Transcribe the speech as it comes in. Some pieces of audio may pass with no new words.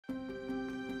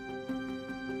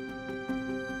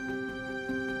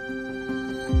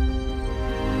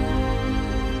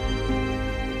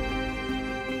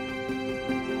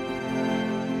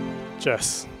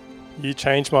Jess, you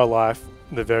changed my life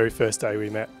the very first day we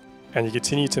met, and you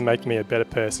continue to make me a better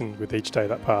person with each day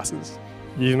that passes.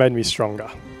 You've made me stronger.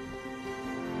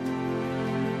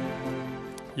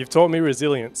 You've taught me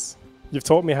resilience. You've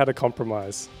taught me how to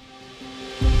compromise.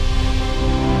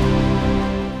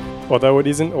 Although it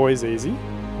isn't always easy,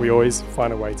 we always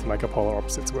find a way to make our polar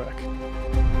opposites work.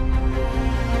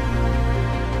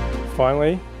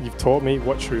 Finally, you've taught me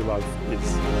what true love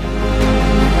is.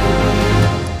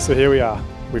 So here we are,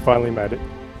 we finally made it.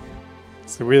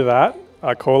 So with that,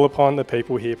 I call upon the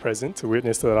people here present to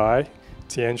witness that I,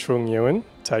 Tien Trung Nguyen,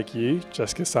 take you,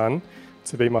 Jessica Sun,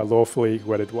 to be my lawfully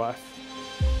wedded wife.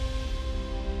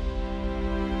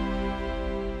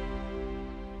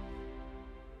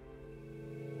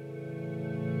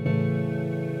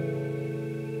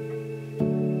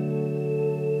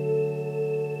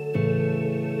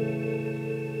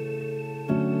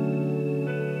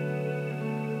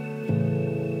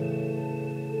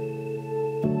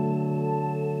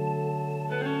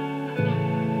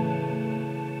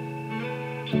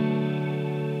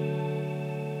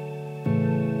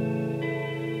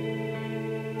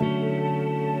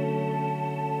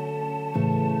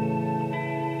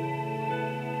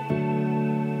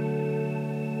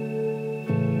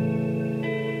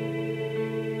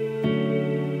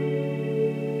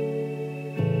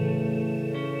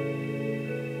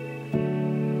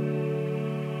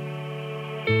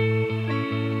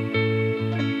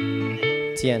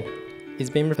 Tien, it's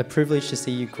been a privilege to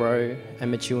see you grow and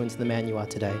mature into the man you are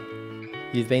today.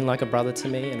 You've been like a brother to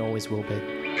me and always will be.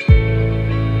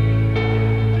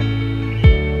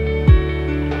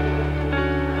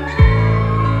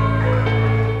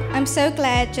 I'm so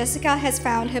glad Jessica has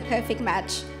found her perfect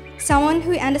match. Someone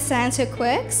who understands her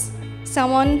quirks,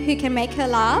 someone who can make her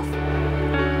laugh,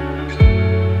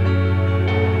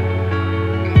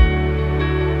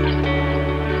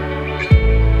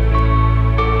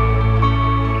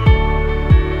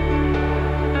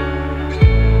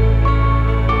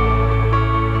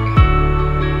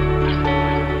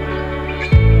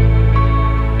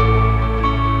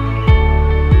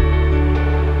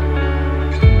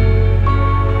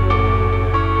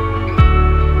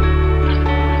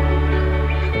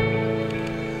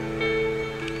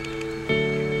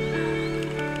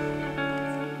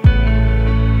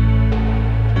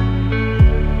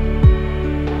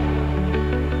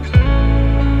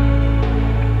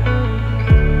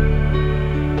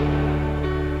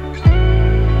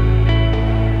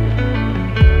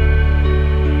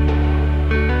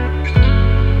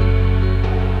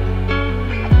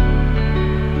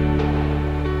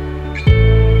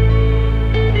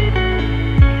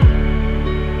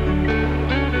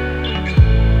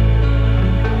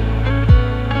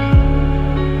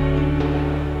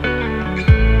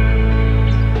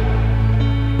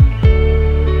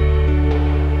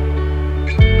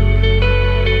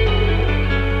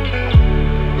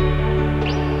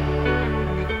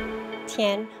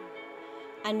 Tien,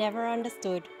 I never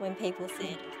understood when people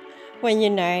said, when you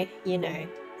know,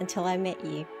 until I met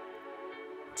you.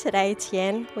 Today,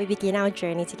 Tien, we begin our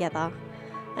journey together,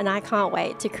 and I can't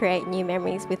wait to create new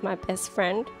memories with my best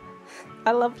friend.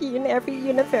 I love you in every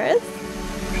universe.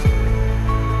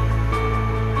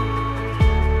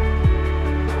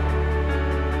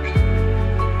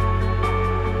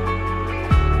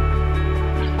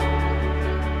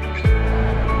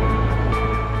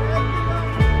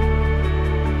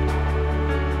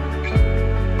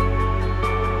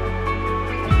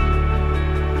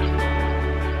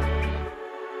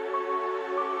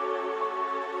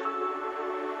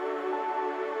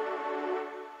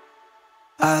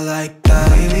 I like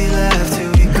that way we laugh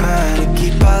till we cry, to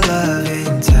keep our love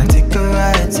intact. Take a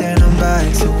ride, turn them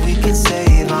back so we can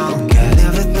save on gas.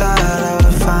 Never thought I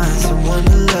would find someone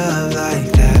to love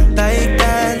like that. Like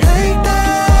that, like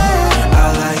that.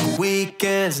 I like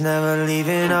weekends, never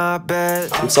leaving our bed.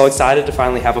 I'm so excited to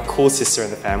finally have a cool sister in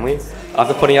the family.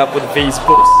 After putting up with V's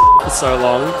books for so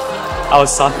long, I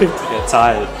was starting to get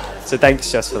tired. So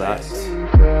thanks, Jess, for that.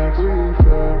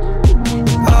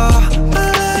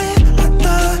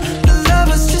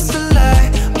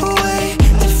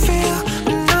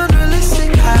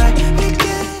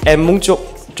 Em muốn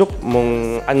chúc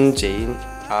mừng anh chị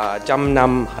trăm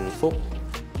năm hạnh phúc.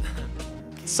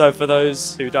 So for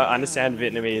those who don't understand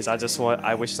Vietnamese,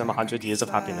 I wish them 100 years of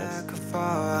happiness.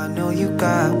 I know you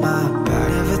got my back.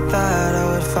 Never thought I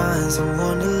would find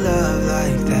someone to love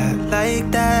like that.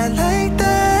 Like that, like